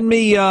 Send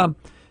me an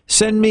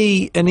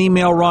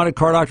email,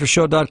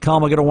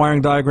 ron@cardoctorshow.com. I'll get a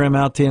wiring diagram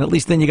out to you, and at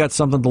least then you got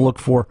something to look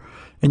for,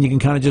 and you can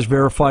kind of just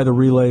verify the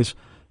relays,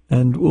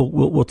 and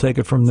we'll take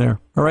it from there.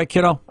 All right,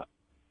 kiddo?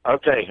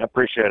 Okay, I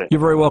appreciate it. You're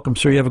very welcome,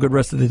 sir. You have a good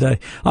rest of the day.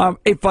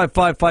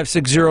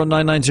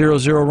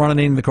 855-560-9900, Ron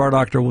Ananian, the Car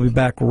Doctor. We'll be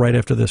back right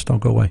after this. Don't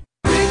go away.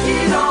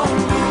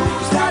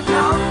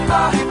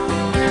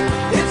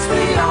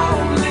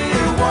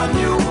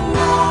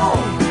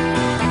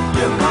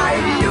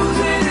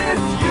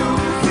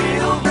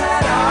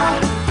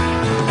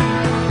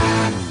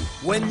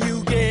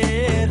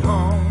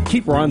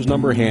 Keep Ron's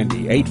number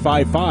handy,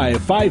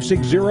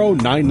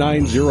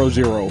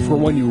 855-560-9900, for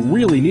when you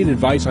really need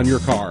advice on your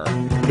car.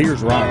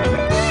 Here's Ron.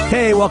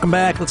 Hey, welcome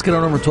back. Let's get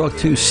on over and talk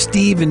to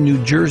Steve in New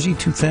Jersey,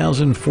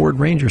 2000 Ford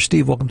Ranger.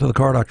 Steve, welcome to the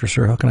Car Doctor,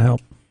 sir. How can I help?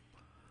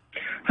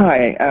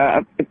 Hi.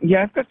 I've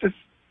got this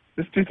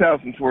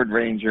 2000 Ford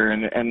Ranger,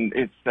 and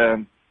it's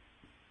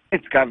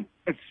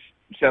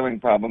showing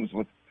problems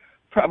with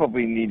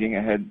probably needing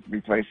a head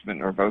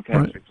replacement or both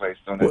heads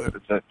replaced on it.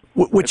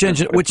 Which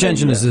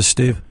engine is this,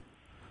 Steve?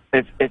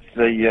 It's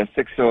the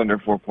 6-cylinder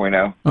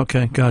 4.0.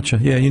 Okay, gotcha.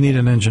 Yeah, you need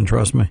an engine,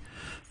 trust me.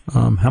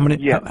 How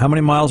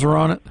many miles are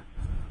on it?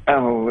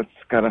 Oh, it's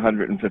got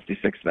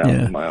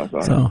 156,000 miles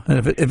on it.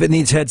 And if it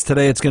needs heads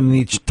today, it's going to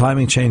need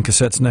timing chain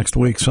cassettes next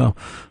week. So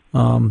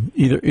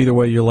either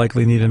way, you'll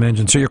likely need an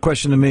engine. So your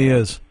question to me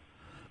is?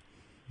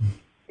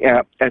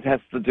 Yeah, it has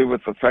to do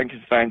with the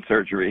Frankenstein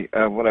surgery.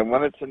 What I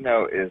wanted to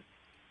know is,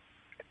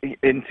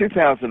 in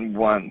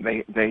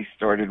 2001, they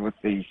started with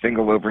the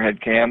single overhead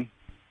cam.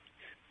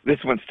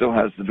 This one still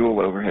has the dual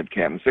overhead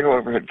cam. The single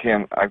overhead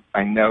cam,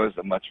 I know, is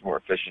a much more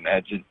efficient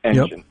engine.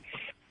 Yep.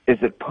 Is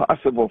it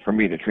possible for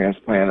me to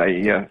transplant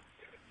a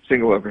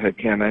single overhead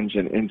cam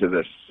engine into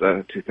this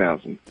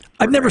 2000?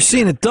 I've never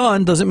seen it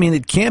done. Doesn't mean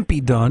it can't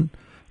be done.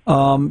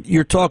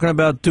 You're talking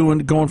about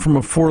going from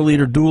a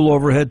 4-liter dual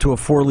overhead to a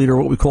 4-liter,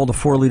 what we call the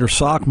 4-liter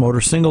sock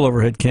motor, single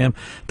overhead cam.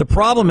 The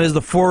problem is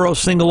the 4.0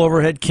 single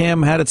overhead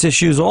cam had its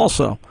issues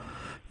also.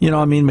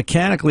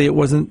 Mechanically, it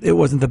wasn't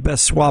the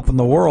best swap in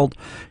the world.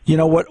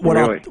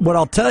 What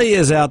I'll tell you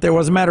is out there.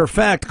 As a matter of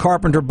fact,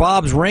 Carpenter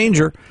Bob's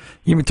Ranger.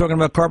 You've been talking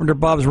about Carpenter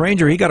Bob's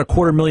Ranger. He got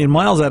 250,000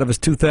 miles out of his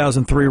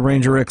 2003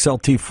 Ranger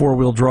XLT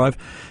 4-wheel drive,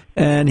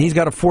 and he's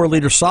got a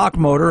 4-liter sock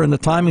motor, and the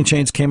timing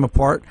chains came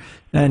apart,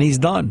 and he's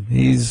done.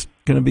 He's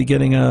going to be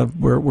getting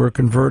we're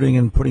converting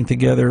and putting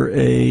together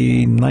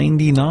a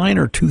 99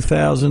 or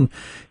 2000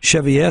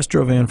 Chevy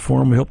Astrovan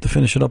for him. We hope to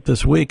finish it up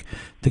this week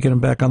to get him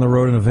back on the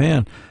road in a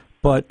van.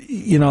 But,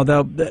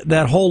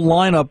 that whole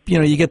lineup,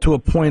 you get to a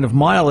point of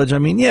mileage. I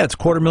mean, it's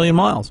 250,000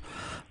 miles.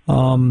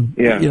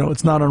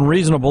 It's not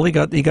unreasonable. He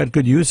got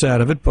good use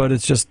out of it, but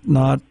it's just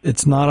not,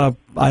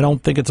 I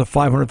don't think it's a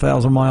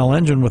 500,000 mile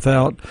engine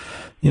without,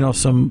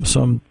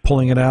 some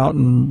pulling it out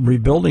and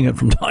rebuilding it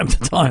from time to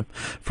time,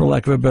 for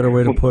lack of a better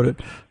way to put it.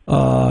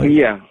 Let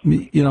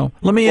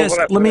me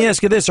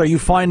ask you this. Are you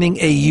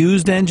finding a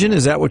used engine?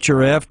 Is that what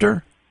you're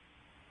after?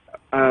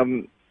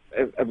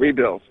 A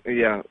rebuild,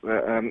 yeah.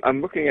 I'm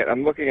looking at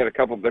a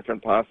couple of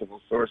different possible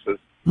sources.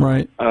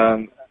 Right.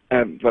 But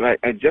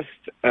I just,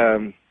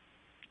 I'm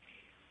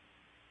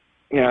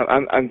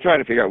trying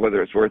to figure out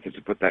whether it's worth it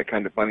to put that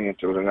kind of money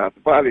into it or not.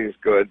 The body is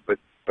good, but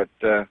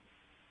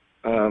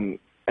and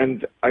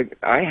I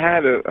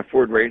had a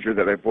Ford Ranger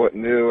that I bought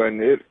new,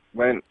 and it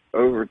went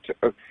over to,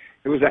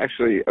 it was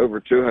actually over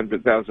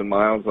 200,000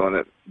 miles on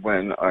it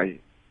when I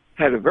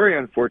had a very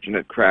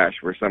unfortunate crash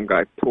where some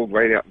guy pulled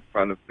right out in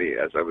front of me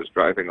as I was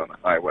driving on the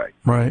highway.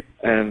 Right.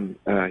 And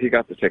he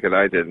got the ticket,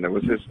 I did, and it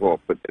was his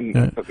fault. But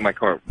my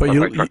car, but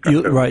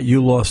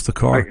you lost the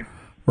car.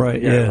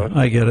 Right. Yeah,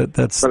 I get it.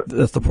 That's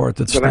the part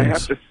that stinks. But I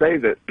have to say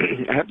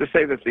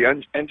that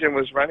the engine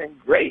was running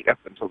great up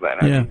until then.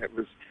 I mean, it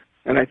was,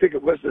 and I think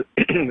it was the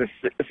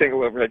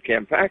single overhead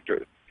cam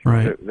factor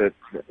that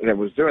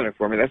was doing it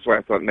for me. That's why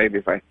I thought maybe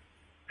if I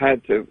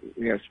had to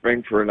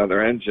spring for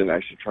another engine, I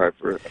should try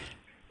for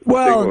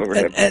Well, single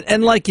overhead.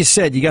 and like you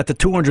said, you got the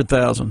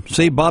 200,000.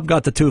 See, Bob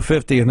got the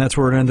 250, and that's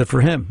where it ended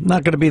for him.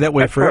 Not going to be that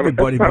way for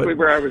everybody. That's probably but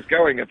where I was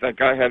going if that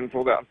guy hadn't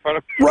pulled out in front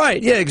of me.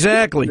 right, yeah,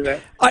 exactly.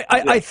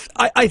 I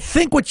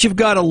think what you've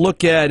got to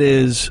look at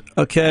is,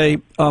 okay,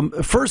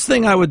 first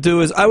thing I would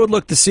do is I would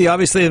look to see,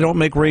 obviously they don't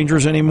make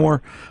Rangers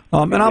anymore,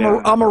 and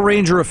I'm a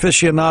Ranger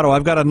aficionado.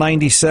 I've got a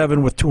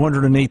 97 with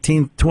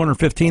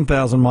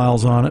 215,000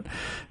 miles on it.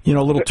 You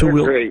know, little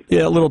two-wheel.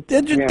 Yeah,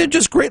 they're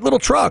just great little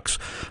trucks.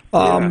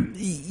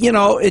 You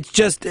know, it's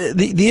just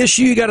the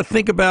issue you got to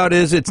think about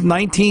is it's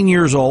 19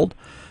 years old.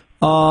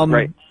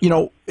 Right. You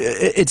know,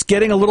 it's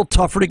getting a little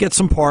tougher to get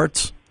some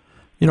parts.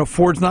 You know,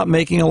 Ford's not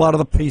making a lot of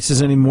the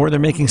pieces anymore. They're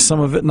making some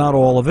of it, not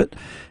all of it.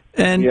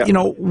 And, you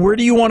know, where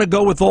do you want to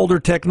go with older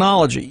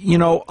technology? You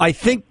know, I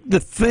think the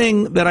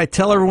thing that I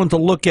tell everyone to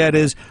look at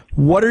is,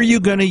 what are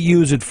you going to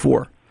use it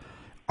for?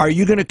 Are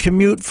you going to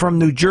commute from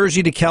New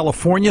Jersey to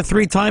California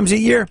 3 times a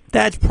year?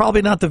 That's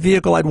probably not the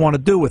vehicle I'd want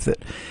to do with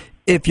it.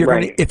 If you're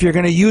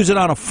going to use it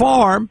on a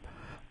farm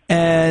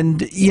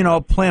and, you know,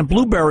 plant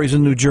blueberries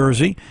in New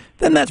Jersey,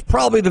 then that's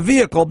probably the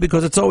vehicle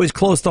because it's always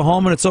close to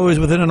home and it's always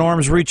within an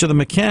arm's reach of the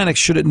mechanic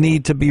should it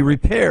need to be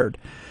repaired.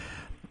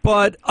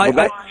 But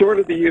that's sort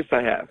of the use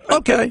I have.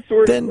 Okay, that's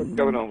sort of what's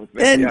going on with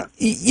me. And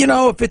you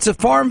know, if it's a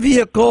farm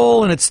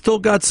vehicle and it's still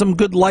got some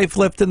good life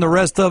left in the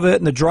rest of it,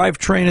 and the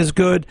drivetrain is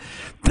good,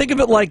 think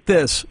of it like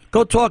this: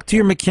 go talk to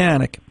your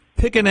mechanic.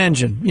 Pick an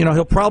engine. You know,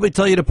 he'll probably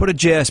tell you to put a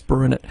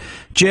Jasper in it.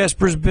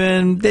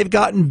 They've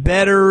gotten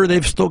better.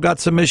 They've still got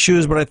some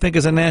issues, but I think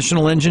as a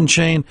national engine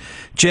chain,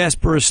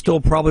 Jasper is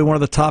still probably one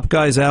of the top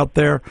guys out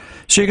there.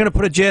 So you're going to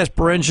put a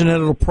Jasper engine in.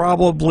 It'll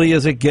probably,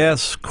 as a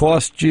guess,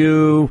 cost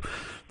you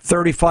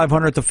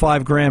 $3,500 to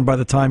 $5,000 by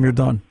the time you're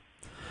done.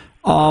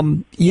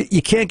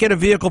 You can't get a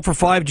vehicle for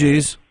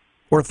 $5,000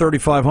 or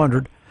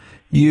 $3,500.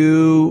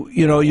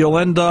 You'll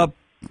end up,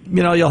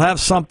 you know, you'll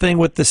have something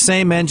with the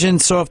same engine.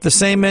 So if the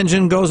same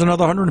engine goes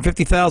another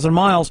 150,000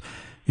 miles,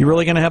 you're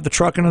really going to have the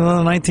truck in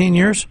another 19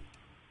 years?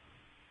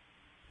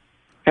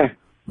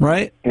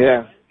 Right?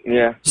 Yeah.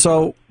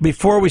 So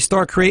before we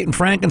start creating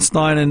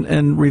Frankenstein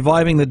and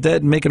reviving the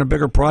dead and making a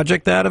bigger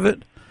project out of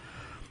it,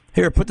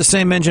 here, put the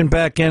same engine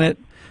back in it.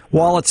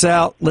 While it's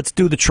out, let's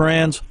do the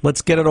trans.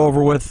 Let's get it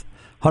over with.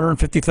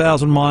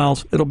 150,000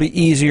 miles. It'll be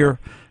easier.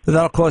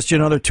 That'll cost you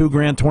another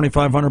 $2,000,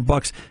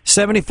 $2,500,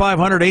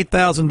 $7,500,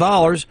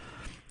 $8,000.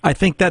 I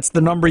think that's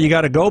the number you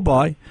got to go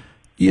by.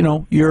 You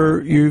know,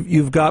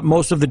 you've got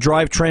most of the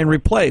drivetrain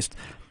replaced.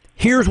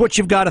 Here's what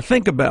you've got to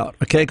think about,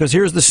 okay? Because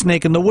here's the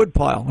snake in the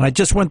woodpile. And I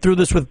just went through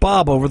this with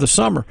Bob over the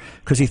summer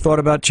because he thought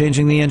about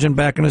changing the engine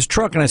back in his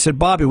truck. And I said,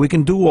 Bobby, we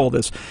can do all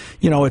this.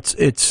 You know, it's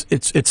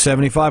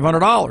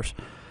 $7,500.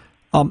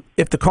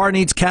 If the car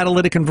needs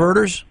catalytic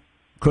converters,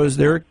 because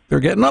they're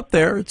getting up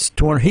there, it's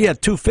 200. He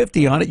had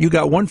 250 on it. You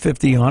got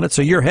 150 on it,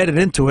 so you're headed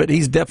into it.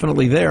 He's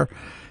definitely there.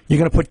 You're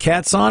going to put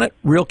cats on it.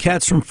 Real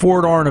cats from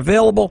Ford aren't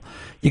available.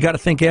 You got to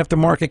think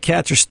aftermarket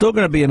cats are still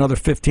going to be another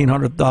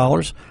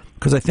 $1,500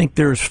 because I think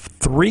there's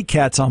 3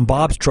 cats on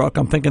Bob's truck.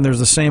 I'm thinking there's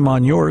the same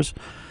on yours.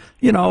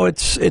 You know,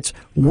 it's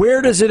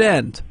where does it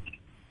end?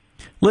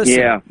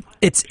 Listen,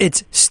 it's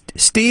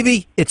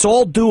Stevie. It's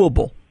all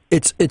doable.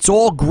 It's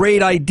all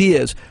great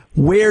ideas.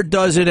 Where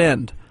does it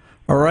end?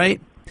 All right.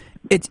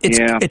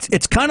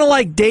 It's kind of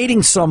like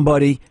dating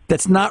somebody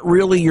that's not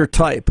really your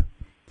type.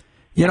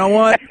 You know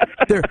what?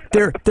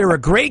 They're a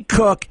great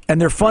cook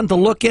and they're fun to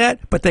look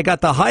at, but they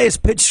got the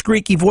highest pitched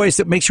squeaky voice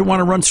that makes you want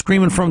to run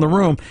screaming from the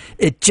room.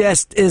 It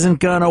just isn't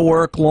going to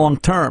work long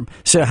term.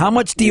 So how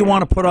much do you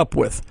want to put up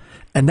with?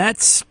 And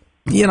that's,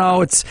 you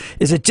know, is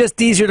it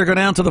just easier to go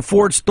down to the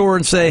Ford store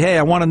and say, hey,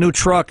 I want a new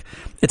truck.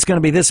 It's going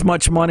to be this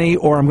much money,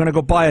 or I'm going to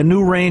go buy a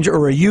new Ranger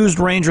or a used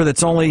Ranger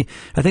that's only,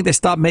 I think they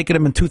stopped making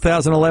them in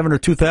 2011 or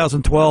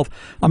 2012.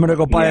 I'm going to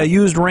go buy a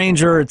used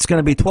Ranger. It's going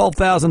to be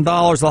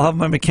 $12,000. I'll have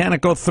my mechanic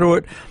go through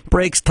it,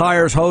 brakes,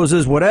 tires,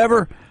 hoses,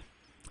 whatever.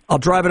 I'll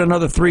drive it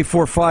another 3,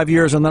 4, 5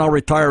 years, and then I'll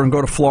retire and go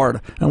to Florida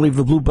and leave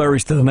the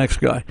blueberries to the next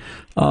guy.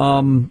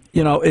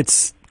 You know,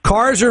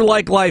 cars are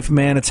like life,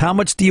 man. It's how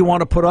much do you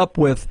want to put up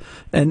with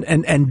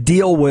and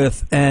deal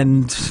with,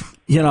 and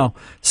you know,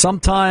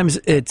 sometimes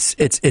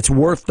it's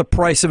worth the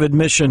price of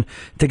admission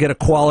to get a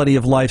quality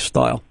of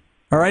lifestyle.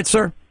 All right,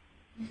 sir?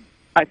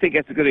 I think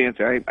that's a good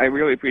answer. I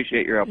really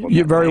appreciate your help.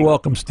 You're very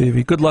welcome,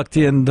 Stevie. Good luck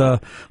to you, and I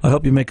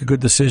hope you make a good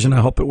decision.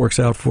 I hope it works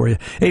out for you.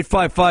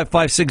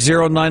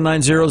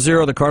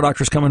 855-560-9900. The Car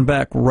Doctor's coming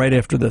back right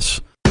after this.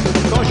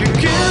 'Cause your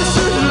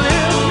kisses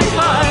left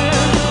behind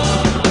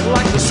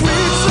like the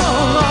sweet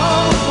song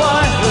on the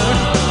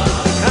fire,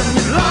 and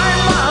you light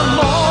my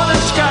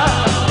morning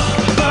sky,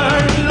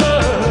 burn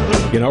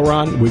love. You know,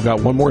 Ron, we've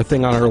got one more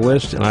thing on our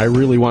list, and I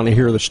really want to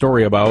hear the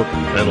story about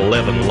and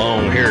 11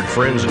 long-haired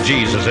friends of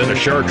Jesus in a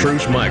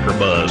chartreuse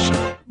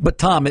microbus. But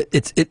Tom,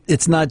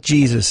 it's not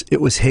Jesus.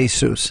 It was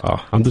Jesus.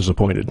 Oh, I'm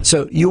disappointed.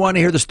 So you want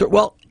to hear the story?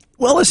 Well,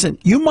 listen,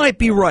 you might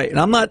be right, and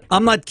I'm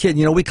not kidding.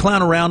 You know, we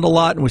clown around a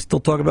lot, and we still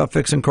talk about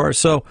fixing cars.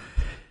 So,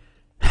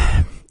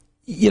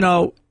 you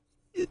know,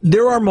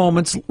 there are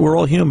moments, we're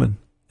all human,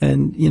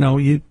 and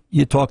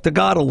you talk to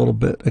God a little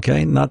bit,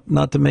 okay?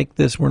 Not to make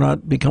this, we're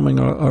not becoming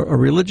a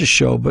religious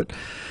show, but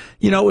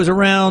it was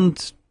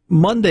around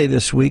Monday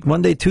this week,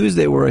 Monday,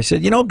 Tuesday, where I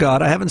said,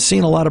 God, I haven't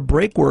seen a lot of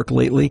brake work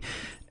lately,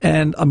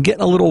 and I'm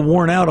getting a little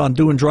worn out on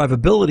doing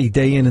drivability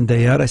day in and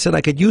day out. I said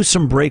I could use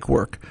some brake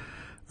work.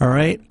 All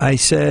right. I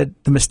said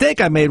the mistake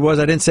I made was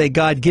I didn't say,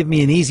 God, give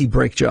me an easy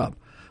brake job.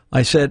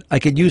 I said I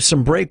could use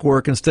some brake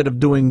work instead of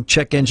doing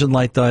check engine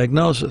light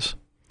diagnosis.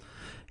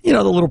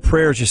 The little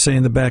prayers you say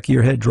in the back of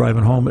your head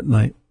driving home at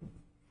night.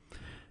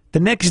 The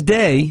next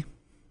day,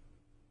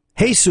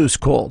 Jesus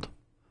called.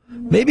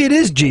 Maybe it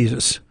is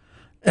Jesus.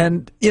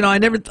 And, I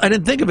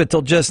didn't think of it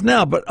till just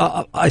now, but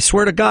I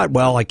swear to God,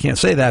 well, I can't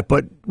say that,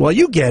 but, well,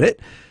 you get it.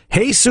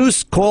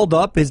 Jesus called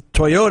up. His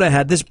Toyota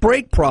had this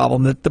brake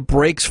problem that the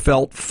brakes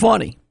felt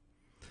funny.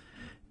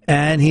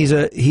 And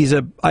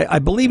I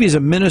believe he's a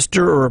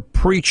minister or a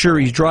preacher.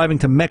 He's driving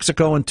to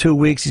Mexico in 2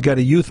 weeks. He's got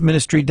a youth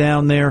ministry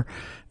down there,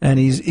 and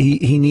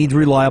he needs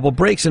reliable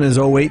brakes in his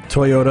 08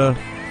 Toyota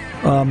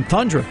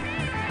Tundra.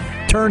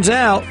 Turns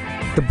out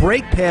the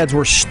brake pads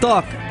were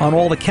stuck on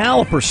all the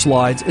caliper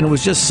slides, and it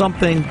was just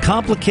something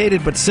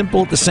complicated but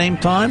simple at the same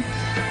time.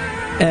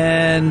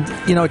 And,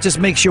 it just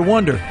makes you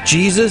wonder.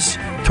 Jesus,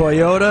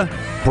 Toyota,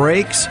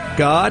 brakes,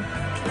 God.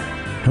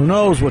 Who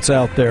knows what's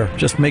out there?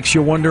 Just makes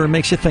you wonder and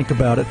makes you think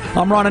about it.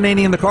 I'm Ron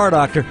Ananian, the Car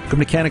Doctor. Good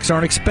mechanics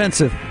aren't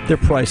expensive. They're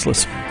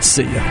priceless.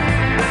 See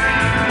ya.